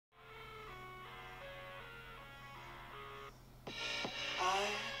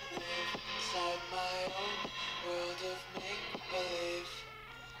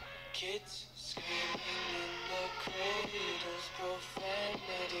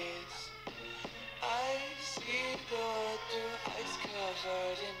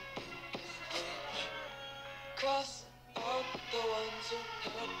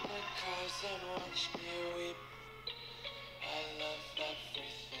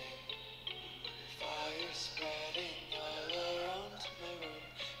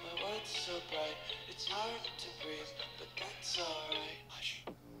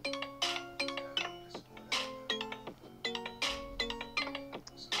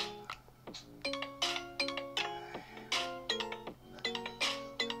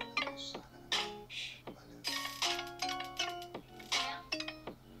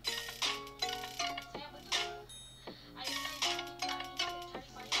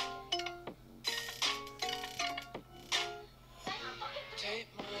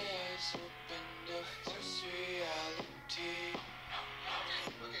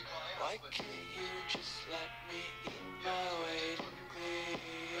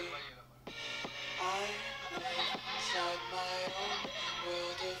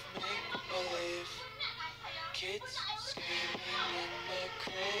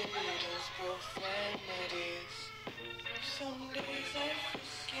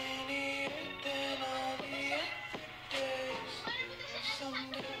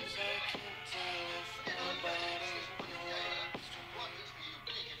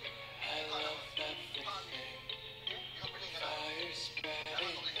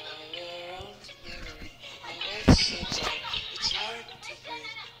so tight, it's hard to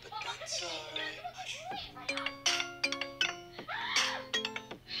breathe, but that's alright. Hush.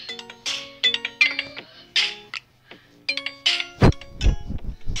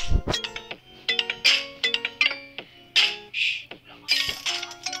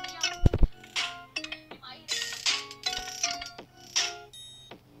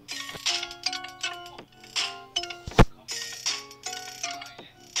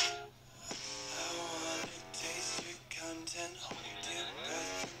 Hold your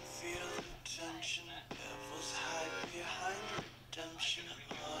breath and feel the tension. Devils hide behind redemption.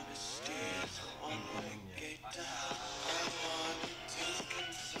 Honesty is a one-way gate to hell. I want to taste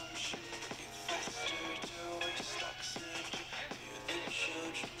consumption. Eat faster to waste oxygen. Hear the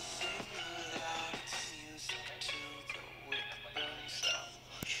children sing aloud. It's music till the wick burns out.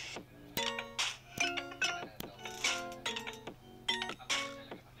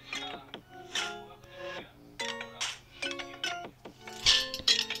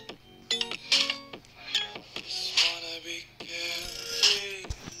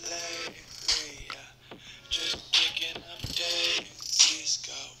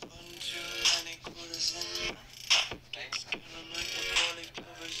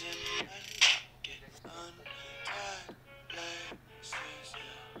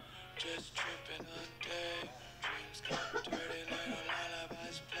 Just tripping on day. Dreams got dirty, little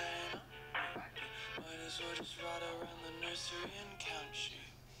lullabies playing on repeat. Might as well just ride around the nursery and count sheep.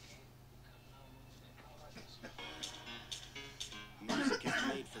 Music is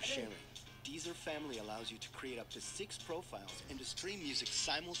made for sharing. Deezer Family allows you to create up to 6 profiles and to stream music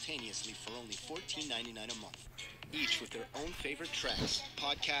simultaneously for only $14.99 a month. Each with their own favorite tracks,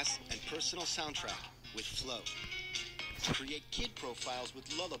 podcasts, and personal soundtrack with Flow. Create kid profiles with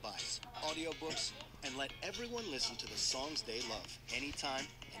lullabies, audiobooks, and let everyone listen to the songs they love, anytime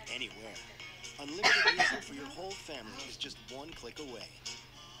and anywhere. Unlimited music for your whole family is just one click away.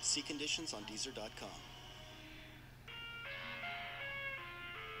 See conditions on Deezer.com.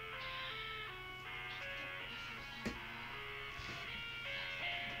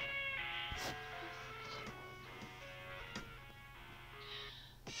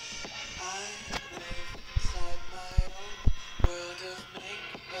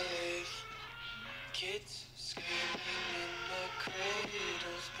 Kids screaming in the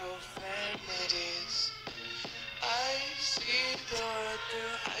cradles, profanities. I see the world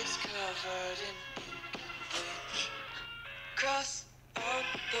through ice covered in ink and bleach. Cross out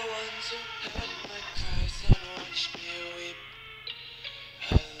the ones who heard my cries and watched me weep.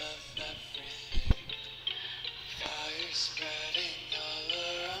 I love everything. Fire spreading all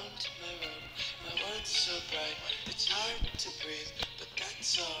around my room. My world's so bright, it's hard to breathe, but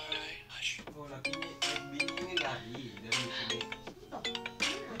that's alright. Hush. Bingung lagi dari sini.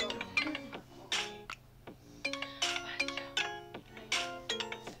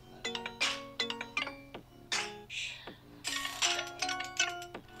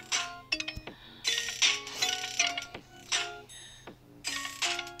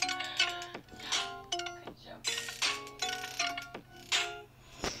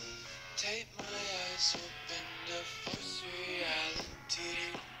 Take my eyes open to force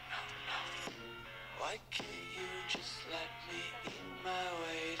reality. Why can't you just let me eat my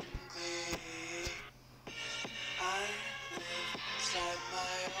weight in glee? I live inside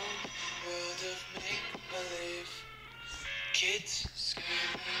my own world of make-believe. Kids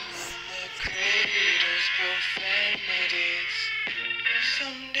screaming in their cradles, profanities.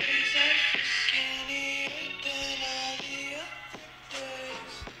 Some days I feel skinnier than all the other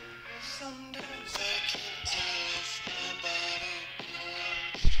days. Sometimes I can't tell if my body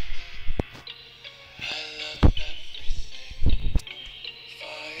belongs to me. I love everything.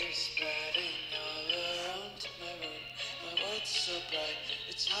 Fire spreading all around my room. My world's so bright,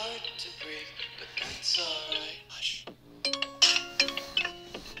 it's hard to breathe, but that's alright. Hush.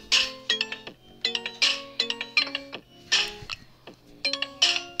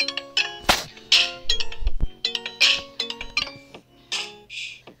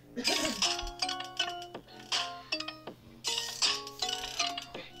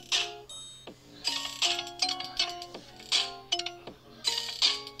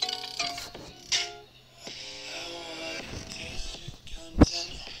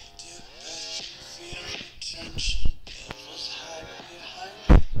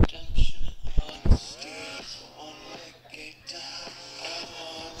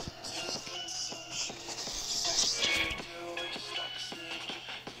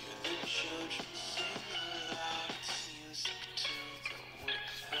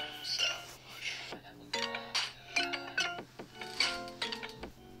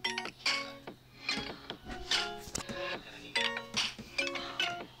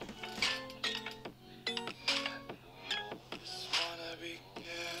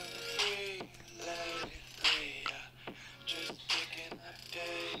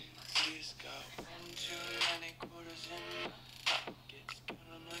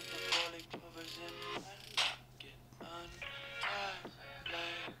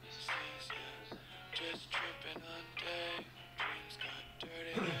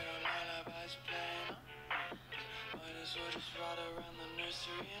 lot around the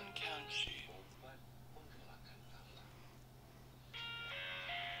nursery and count sheep.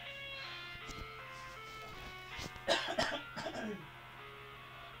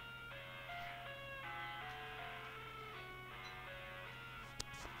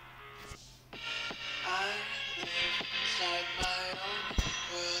 I live inside my own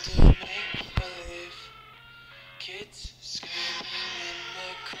world of make-believe. Kids screaming in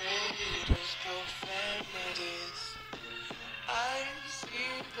the cradles, profanities. I see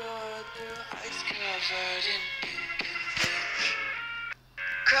the world through ice covered in ink and bleach.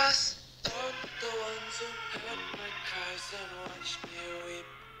 Cross